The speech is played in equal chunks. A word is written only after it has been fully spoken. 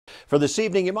For this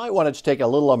evening, you might want to take a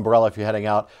little umbrella if you're heading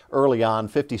out early on.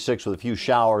 56 with a few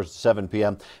showers at 7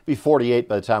 p.m. Be 48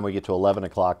 by the time we get to 11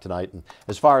 o'clock tonight. And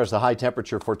as far as the high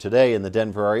temperature for today in the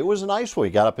Denver area, it was a nice one. We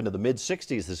got up into the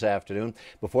mid-60s this afternoon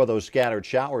before those scattered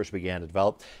showers began to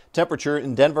develop. Temperature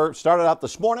in Denver started out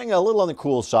this morning a little on the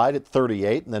cool side at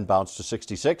 38 and then bounced to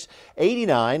 66.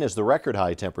 89 is the record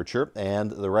high temperature and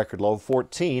the record low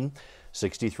 14.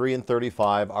 63 and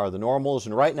 35 are the normals.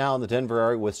 And right now in the Denver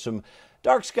area with some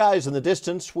dark skies in the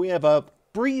distance, we have a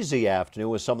breezy afternoon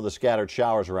with some of the scattered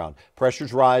showers around.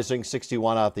 Pressure's rising,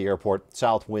 61 out the airport,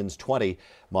 south winds 20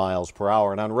 miles per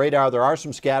hour. And on radar, there are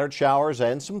some scattered showers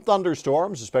and some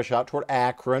thunderstorms, especially out toward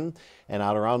Akron and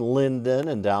out around Linden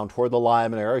and down toward the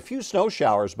Lyman area. A few snow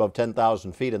showers above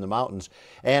 10,000 feet in the mountains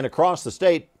and across the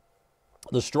state.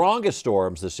 The strongest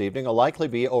storms this evening will likely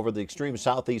be over the extreme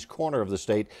southeast corner of the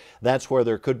state. That's where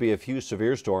there could be a few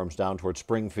severe storms down toward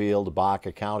Springfield,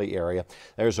 Baca County area.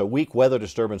 There's a weak weather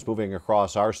disturbance moving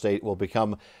across our state. Will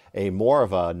become a more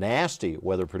of a nasty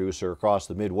weather producer across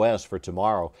the Midwest for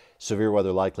tomorrow. Severe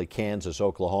weather likely Kansas,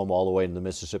 Oklahoma, all the way into the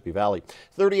Mississippi Valley.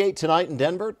 38 tonight in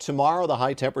Denver. Tomorrow, the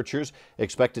high temperatures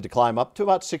expected to climb up to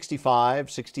about 65,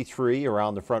 63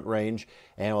 around the Front Range,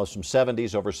 and with some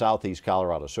 70s over southeast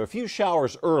Colorado. So a few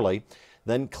showers early,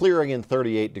 then clearing in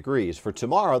 38 degrees. For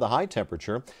tomorrow, the high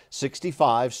temperature,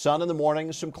 65, sun in the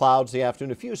morning, some clouds in the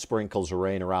afternoon, a few sprinkles of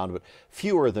rain around, but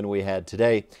fewer than we had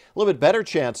today. A little bit better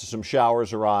chance of some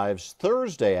showers arrives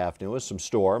Thursday afternoon with some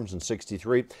storms and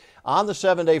 63. On the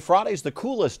 7-day, Friday's the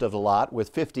coolest of the lot with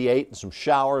 58 and some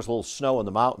showers, a little snow in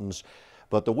the mountains.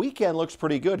 But the weekend looks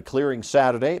pretty good, clearing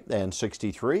Saturday and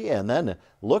 63. And then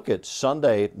look at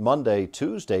Sunday, Monday,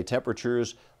 Tuesday,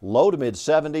 temperatures low to mid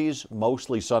 70s,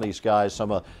 mostly sunny skies,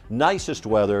 some of the nicest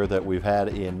weather that we've had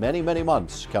in many, many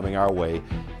months coming our way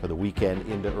for the weekend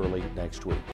into early next week.